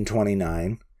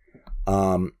 1929,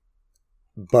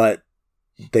 but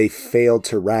they failed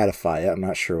to ratify it. I'm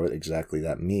not sure what exactly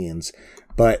that means.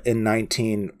 But in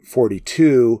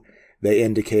 1942, they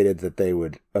indicated that they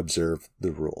would observe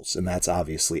the rules. And that's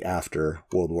obviously after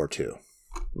World War II.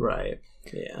 Right.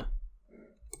 Yeah.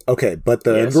 Okay, but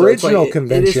the original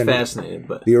convention... It is fascinating,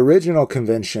 but... The original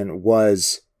convention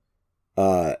was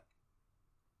outlined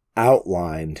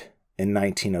in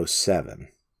 1907.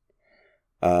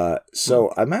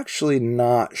 So I'm actually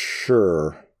not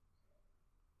sure...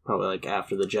 Probably like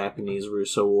after the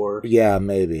Japanese-Russo War. Yeah,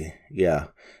 maybe. Yeah.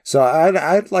 So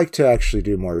I'd like to actually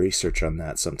do more research on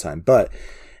that sometime. But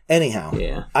anyhow,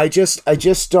 I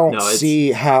just don't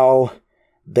see how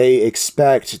they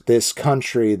expect this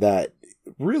country that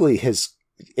really has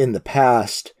in the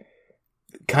past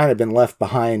kind of been left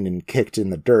behind and kicked in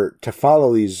the dirt to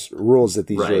follow these rules that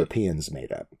these Europeans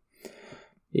made up.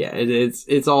 Yeah,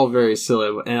 it's all very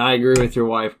silly, and I agree with your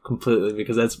wife completely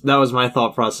because that was my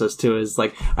thought process too. Is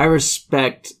like I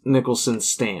respect Nicholson's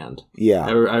stand. Yeah,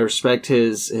 I respect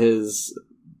his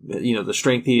the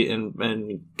strength and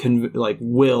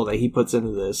will that he puts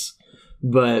into this.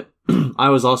 But I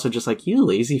was also just like, you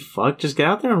lazy fuck, just get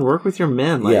out there and work with your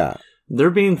men. Like, they're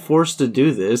being forced to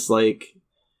do this. Like.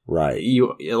 Right.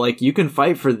 You can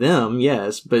fight for them,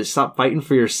 yes, but stop fighting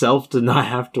for yourself to not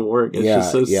have to work. It's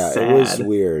just so sad. It was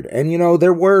weird. And,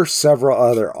 there were several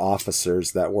other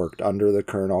officers that worked under the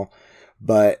colonel,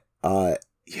 but,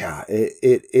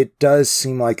 it does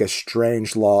seem like a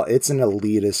strange law. It's an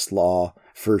elitist law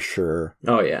for sure.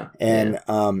 Oh, yeah. And,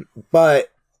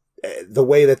 but the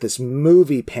way that this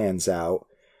movie pans out,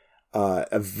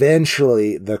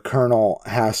 eventually the colonel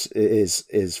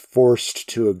is forced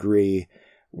to agree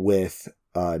with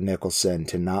Nicholson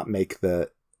to not make the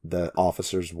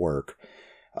officers work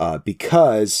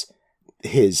because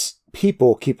his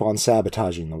people keep on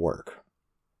sabotaging the work.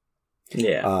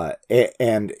 Yeah.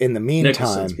 And in the meantime...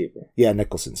 Nicholson's people. Yeah,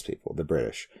 Nicholson's people, the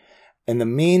British. In the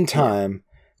meantime,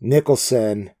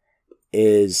 Nicholson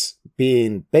is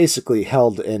being basically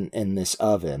held in this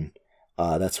oven.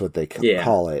 That's what they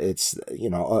call it. It's,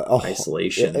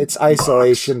 isolation. It's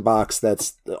isolation box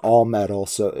that's all metal,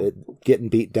 so it getting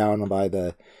beat down by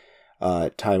the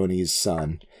Taiwanese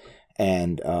sun,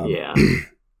 and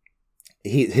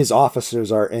his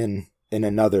officers are in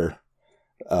another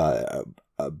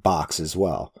box as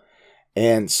well,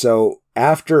 and so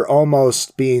after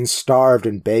almost being starved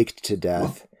and baked to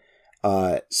death,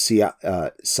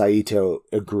 Saito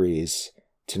agrees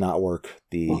to not work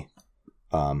the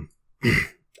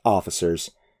officers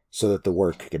so that the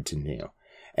work could continue.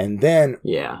 And then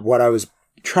what I was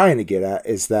trying to get at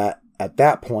is that at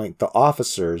that point the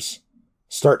officers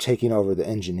start taking over the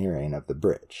engineering of the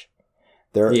bridge.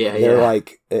 They're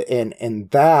like,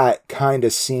 and that kind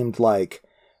of seemed like,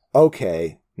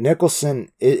 okay,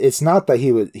 Nicholson, it's not that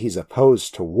he's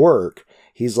opposed to work.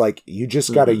 He's like, you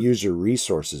just got to use your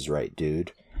resources right,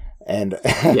 dude. And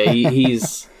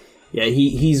he's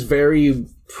very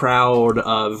proud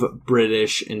of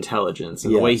British intelligence.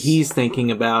 And the way he's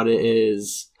thinking about it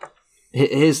is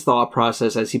his thought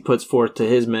process as he puts forth to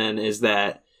his men is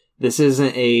that this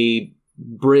isn't a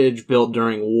bridge built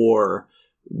during war.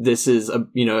 This is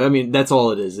that's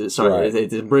all it is. It's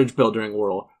a bridge built during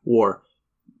war.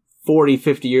 40,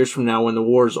 50 years from now when the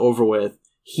war is over with,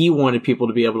 he wanted people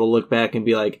to be able to look back and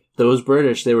be like, those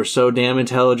British, they were so damn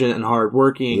intelligent and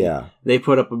hardworking. Yeah. They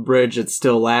put up a bridge that's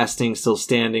still lasting, still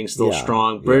standing, still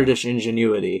strong. British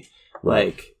ingenuity.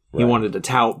 He wanted to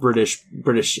tout British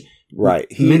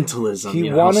mentalism.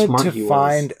 He wanted to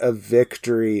find a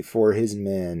victory for his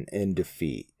men in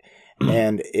defeat.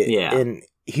 And and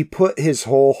he put his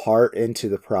whole heart into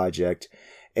the project.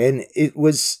 And it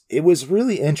was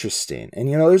really interesting. And,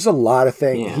 you know, there's a lot of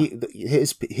things. Yeah.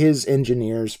 His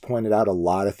engineers pointed out a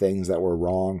lot of things that were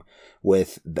wrong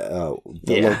with the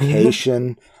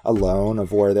location alone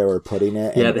of where they were putting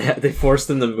it. And, they forced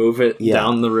them to move it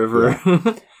down the river.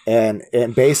 Yeah.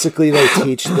 and basically they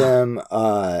teach them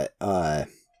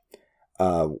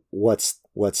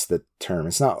what's the term?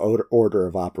 It's not order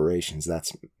of operations.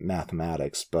 That's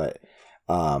mathematics, but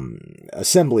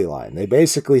assembly line. They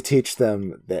basically teach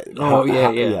them that how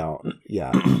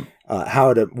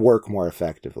to work more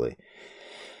effectively.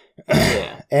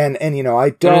 Yeah. And you know, I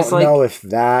don't know if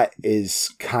that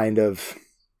is kind of,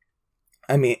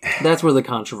 I mean, that's where the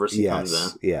controversy comes in.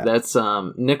 Yeah. That's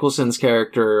Nicholson's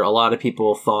character. A lot of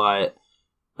people thought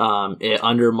it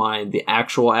undermined the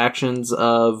actual actions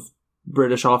of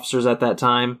British officers at that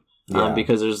time.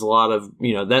 Because there's a lot of,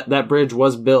 you know, that bridge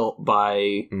was built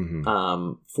by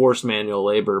forced manual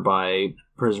labor by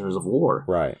prisoners of war.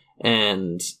 Right.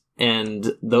 And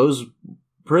those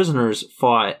prisoners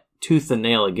fought tooth and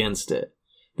nail against it.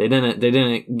 They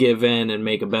didn't give in and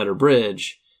make a better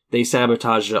bridge. They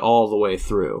sabotaged it all the way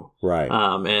through. Right.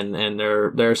 And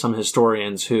there are some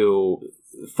historians who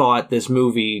thought this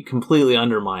movie completely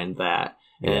undermined that.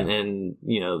 Yeah. And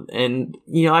you know,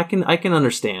 I can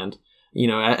understand. You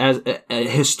know, as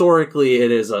historically,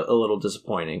 it is a little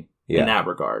disappointing in that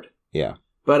regard. Yeah.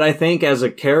 But I think as a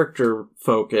character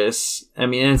focus, I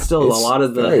mean, and still a lot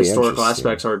of the historical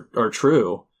aspects are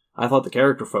true. I thought the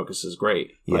character focus is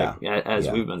great. Like, as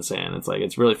we've been saying, it's like,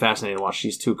 it's really fascinating to watch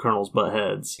these two colonels butt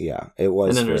heads. Yeah, it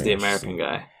was. And then there's the American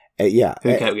guy. Who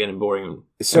kept getting boring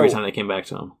every time they came back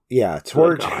to him. Yeah,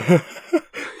 toward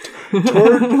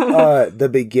the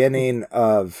beginning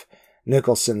of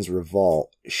Nicholson's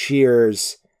revolt,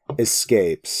 Shears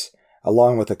escapes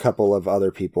along with a couple of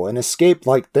other people, and escape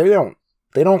like they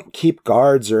don't keep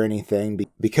guards or anything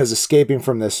because escaping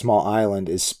from this small island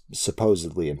is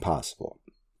supposedly impossible.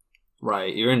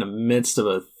 Right, you're in the midst of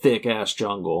a thick ass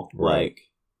jungle. Right.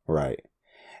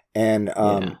 And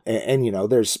and you know,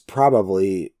 there's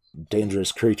probably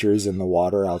dangerous creatures in the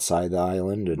water outside the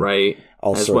island, and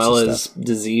all as sorts well of as stuff.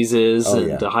 Diseases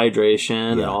and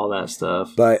dehydration and all that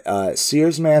stuff. But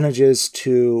Sears manages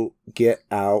to get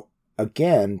out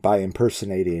again by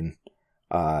impersonating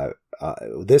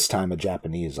this time a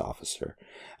Japanese officer,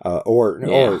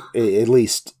 or at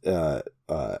least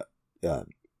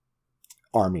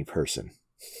army person,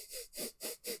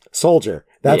 soldier.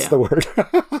 That's the word.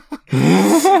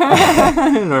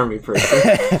 An army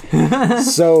person.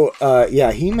 So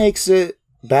he makes it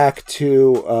back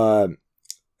to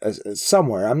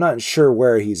somewhere. I'm not sure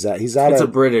where he's at. It's a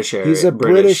British area. He's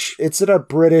British. It's at a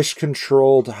British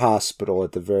controlled hospital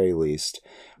at the very least,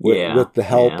 with the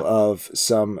help of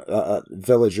some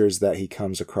villagers that he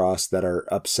comes across that are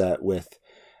upset with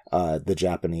the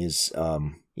Japanese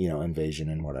invasion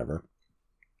and whatever.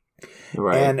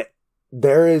 Right. And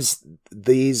there is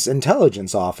these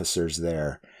intelligence officers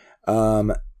there.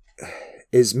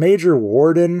 Is Major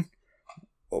Warden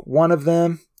one of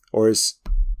them, or is...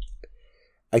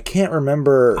 I can't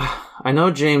remember. I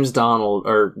know James Donald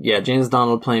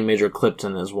playing Major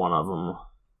Clipton is one of them.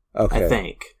 Okay. I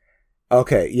think.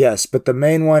 Okay, yes, but the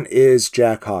main one is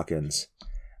Jack Hawkins.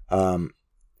 And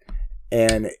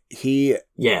he...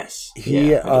 Yes. I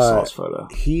just saw his photo.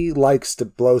 He likes to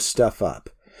blow stuff up.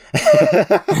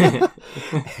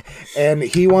 And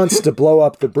he wants to blow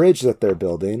up the bridge that they're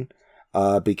building,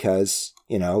 because,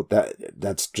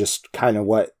 that's just kind of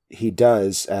what he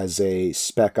does as a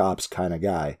spec ops kind of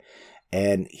guy.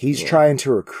 And he's trying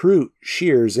to recruit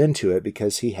Shears into it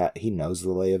because he knows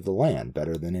the lay of the land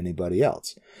better than anybody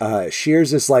else.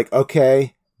 Shears is like,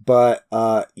 okay, but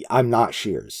I'm not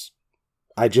Shears.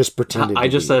 I just pretended I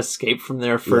just escaped from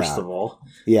there first of all.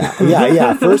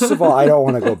 Yeah. First of all, I don't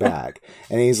want to go back.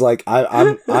 And he's like,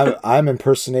 I'm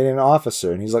impersonating an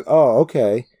officer. And he's like, oh,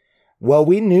 okay. Well,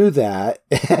 we knew that,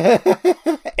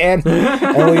 and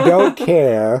we don't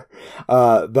care.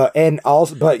 But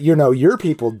your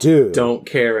people do. Don't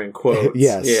care in quotes.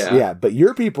 Yes, yeah. But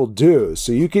your people do.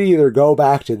 So you could either go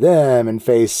back to them and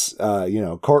face,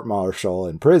 court-martial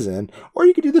in prison, or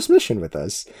you could do this mission with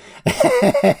us.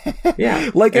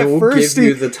 Like, and at first, give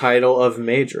you the title of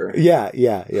Major. Yeah.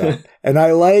 And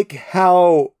I like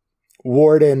how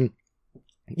Warden,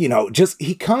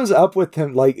 he comes up with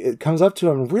him, comes up to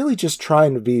him really just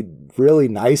trying to be really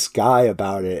nice guy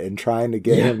about it and trying to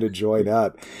get him to join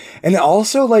up. And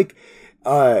also,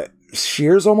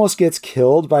 Shears almost gets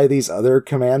killed by these other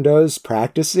commandos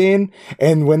practicing,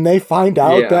 and when they find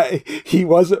out that he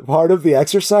wasn't part of the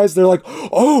exercise, they're like,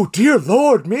 "Oh, dear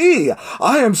Lord me,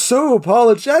 I am so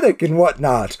apologetic and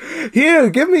whatnot. Here,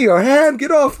 give me your hand,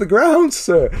 get off the ground,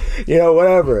 sir." You know,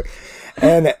 whatever.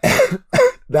 And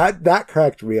that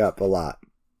cracked me up a lot.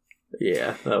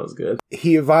 Yeah, that was good.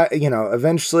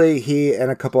 Eventually he and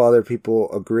a couple other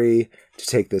people agree to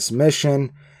take this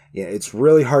mission. Yeah, it's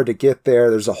really hard to get there.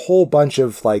 There's a whole bunch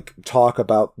of like talk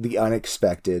about the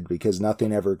unexpected because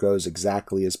nothing ever goes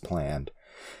exactly as planned.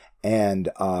 And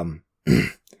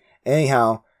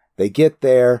anyhow, they get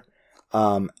there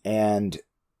and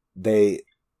they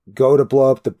go to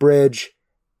blow up the bridge,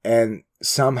 and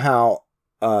somehow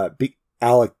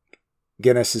Alec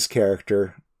Guinness's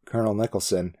character, Colonel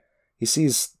Nicholson, he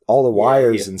sees all the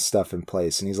wires and stuff in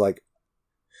place, and he's like,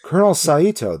 "Colonel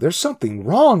Saito, there's something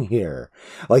wrong here."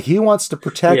 Like, he wants to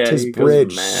protect his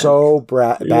bridge so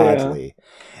badly.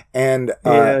 And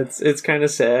it's kind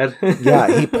of sad.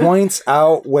 Yeah, he points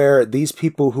out where these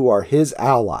people who are his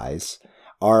allies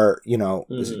are,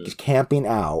 camping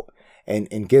out,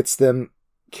 and gets them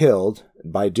killed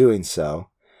by doing so.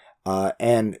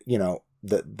 And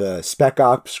the Spec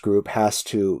Ops group has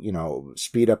to,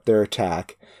 speed up their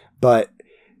attack. But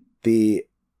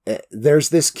there's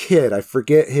this kid, I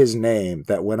forget his name,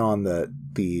 that went on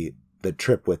the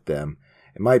trip with them.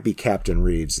 It might be Captain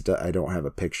Reeves. I don't have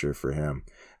a picture for him.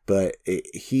 But they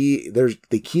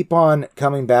keep on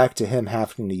coming back to him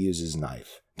having to use his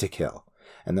knife to kill.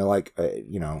 And they're like,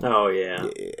 oh yeah,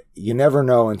 you never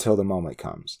know until the moment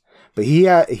comes. But he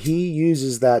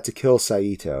uses that to kill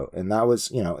Saito, and that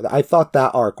was, I thought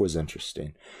that arc was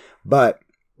interesting. But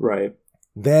right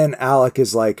then Alec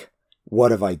is like,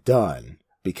 "What have I done?"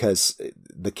 Because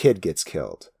the kid gets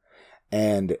killed,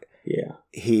 and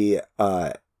he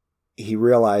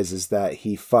realizes that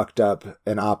he fucked up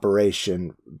an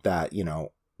operation that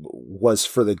was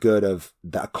for the good of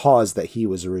the cause that he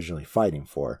was originally fighting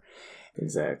for.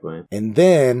 Exactly. And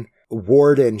then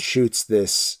Warden shoots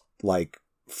this like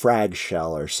frag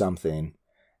shell or something.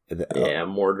 A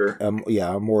mortar.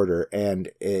 A mortar, and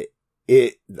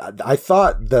I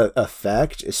thought the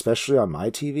effect, especially on my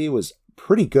TV, was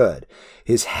pretty good.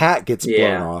 His hat gets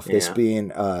blown off, this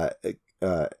being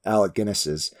Alec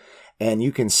Guinness's, and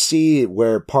you can see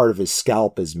where part of his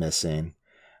scalp is missing.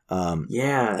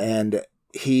 And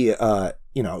he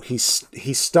he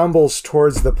stumbles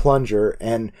towards the plunger,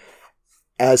 and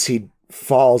as he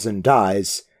falls and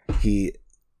dies, he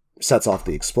sets off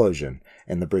the explosion,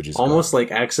 and the bridge is almost gone.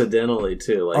 Like accidentally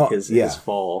too, like his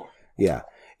fall. Yeah,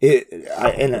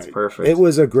 it's perfect. It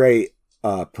was a great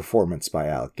performance by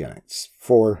Alec Guinness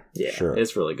for sure.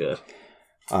 It's really good.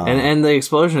 And the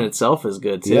explosion itself is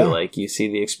good too. Like, you see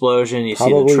the explosion, you see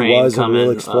the train come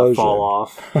and fall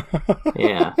off.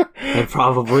 And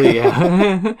probably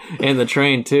and the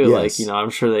train too. Yes. Like, I'm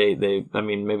sure they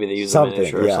maybe they use something. A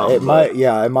miniature or something.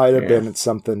 It might have been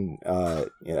something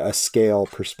a scale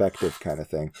perspective kind of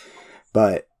thing.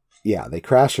 But they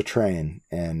crash a train,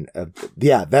 and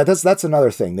that's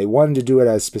another thing. They wanted to do it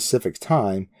at a specific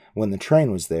time when the train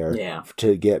was there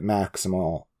to get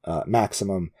maximum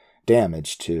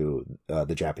damage to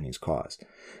the Japanese cause.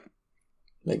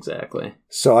 Exactly.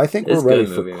 So I think we're ready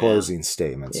for closing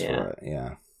statements for it.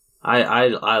 Yeah. I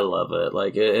love it.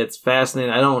 Like, it's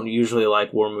fascinating. I don't usually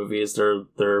like war movies.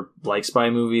 They're like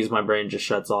spy movies. My brain just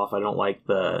shuts off. I don't like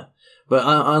but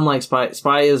unlike spy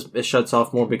it shuts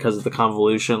off more because of the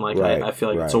convolution. Like, I feel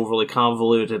like it's overly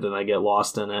convoluted and I get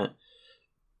lost in it.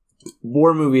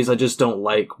 War movies, I just don't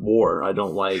like war. I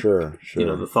don't like,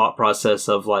 the thought process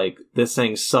of like, this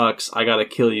thing sucks, I gotta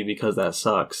kill you because that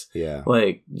sucks. Yeah.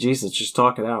 Like, Jesus, just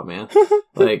talk it out, man.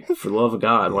 Like, for the love of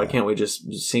God, why can't we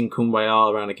just sing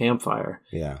Kumbaya around a campfire?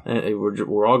 Yeah. And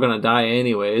we're all gonna die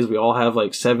anyways. We all have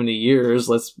like 70 years.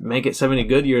 Let's make it 70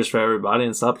 good years for everybody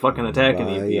and stop fucking attacking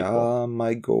these people. Oh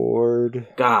my God.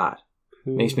 God.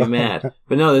 Makes me mad.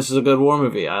 But no, this is a good war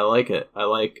movie. I like it. I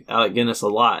like Alec Guinness a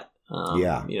lot.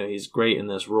 He's great in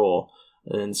this role,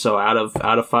 and so out of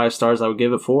 5 stars, I would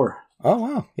give it 4. Oh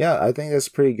wow, yeah, I think that's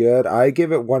pretty good. I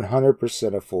give it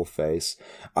 100% a full face.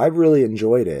 I really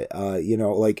enjoyed it.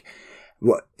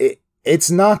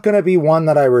 It's not going to be one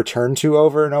that I return to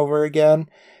over and over again,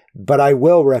 but I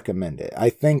will recommend it. I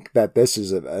think that this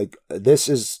is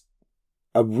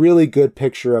a really good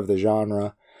picture of the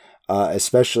genre,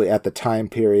 especially at the time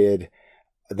period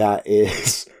that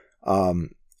is.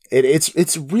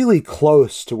 It's really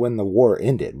close to when the war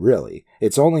ended, really.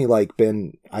 It's only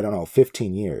been,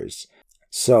 15 years.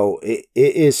 So it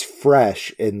is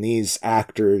fresh in these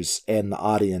actors and the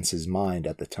audience's mind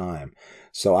at the time.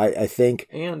 So I think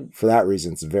for that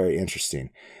reason, it's very interesting.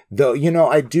 Though,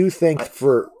 I do think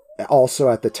also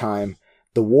at the time,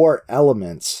 the war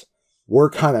elements were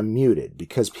kind of muted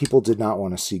because people did not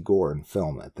want to see gore in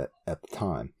film at the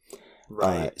time.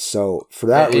 Right. So for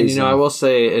that reason, I will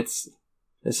say it's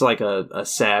like a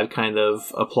sad kind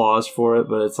of applause for it,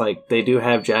 but it's like they do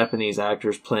have Japanese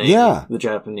actors playing the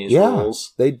Japanese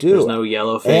roles. They do. There's no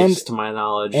yellow face to my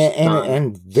knowledge.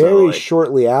 And very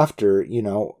shortly after,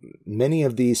 many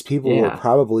of these people were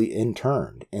probably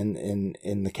interned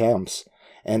in the camps.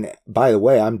 And by the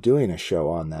way, I'm doing a show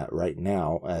on that right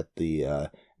now at the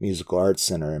Musical Arts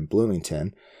Center in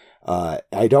Bloomington.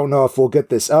 I don't know if we'll get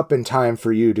this up in time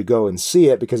for you to go and see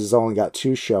it because it's only got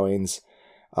 2 showings.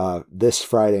 This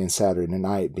Friday and Saturday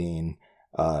night being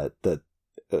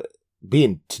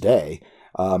being today,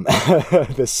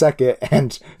 the 2nd,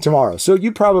 and tomorrow. So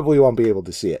you probably won't be able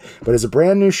to see it, but it's a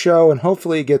brand new show, and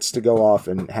hopefully it gets to go off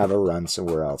and have a run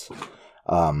somewhere else.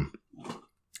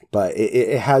 But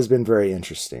it has been very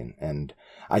interesting, and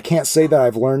I can't say that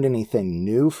I've learned anything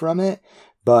new from it,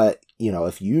 but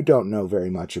if you don't know very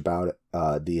much about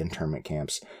the internment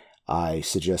camps, I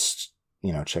suggest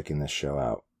checking this show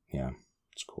out. Yeah.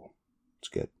 It's cool. It's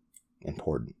good.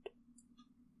 Important.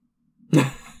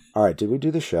 All right. Did we do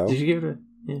the show? Did you give it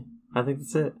Yeah. I think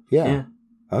that's it. Yeah.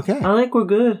 Okay. I think we're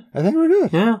good.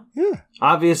 Yeah. Yeah.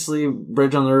 Obviously,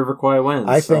 Bridge on the River Kwai wins.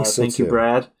 I think so, thank too. you,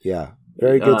 Brad. Yeah.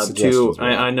 Very good suggestions.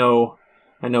 I know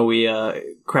we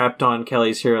crapped on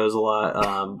Kelly's Heroes a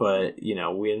lot, but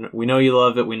we know you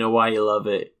love it. We know why you love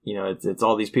it. It's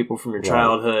all these people from your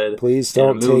childhood. Please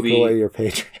don't take away your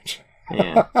patronage.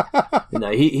 Yeah.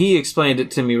 He explained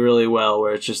it to me really well,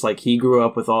 where it's just like he grew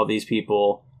up with all these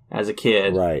people as a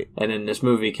kid, right? And then this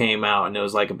movie came out, and it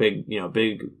was like a big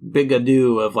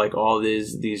ado of like all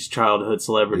these childhood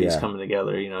celebrities coming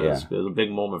together. It was a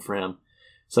big moment for him.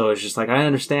 So it's just like I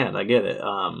understand, I get it.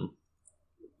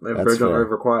 Bridge on the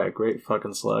River Kwai, great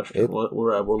fucking slush.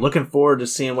 We're looking forward to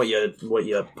seeing what you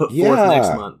put forth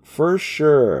next month for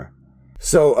sure.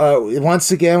 So,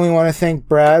 once again, we want to thank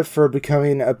Brad for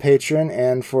becoming a patron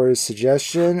and for his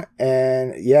suggestion.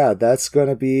 And that's going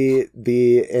to be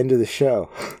the end of the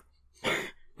show.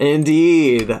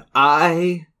 Indeed.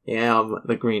 I am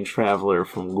the Green Traveler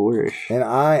from Gourish. And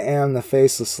I am the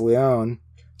Faceless Leon.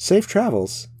 Safe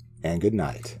travels and good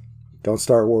night. Don't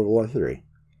start World War III.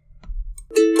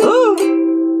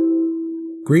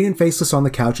 Green and Faceless on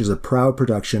the Couch is a proud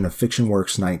production of Fiction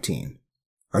Works 19.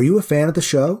 Are you a fan of the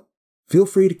show? Feel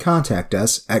free to contact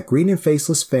us at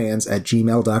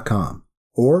greenandfacelessfans@gmail.com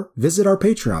or visit our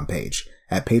Patreon page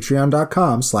at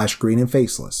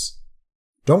patreon.com/greenandfaceless.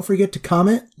 Don't forget to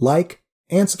comment, like,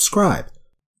 and subscribe,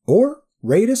 or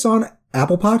rate us on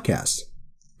Apple Podcasts.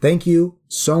 Thank you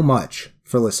so much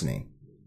for listening.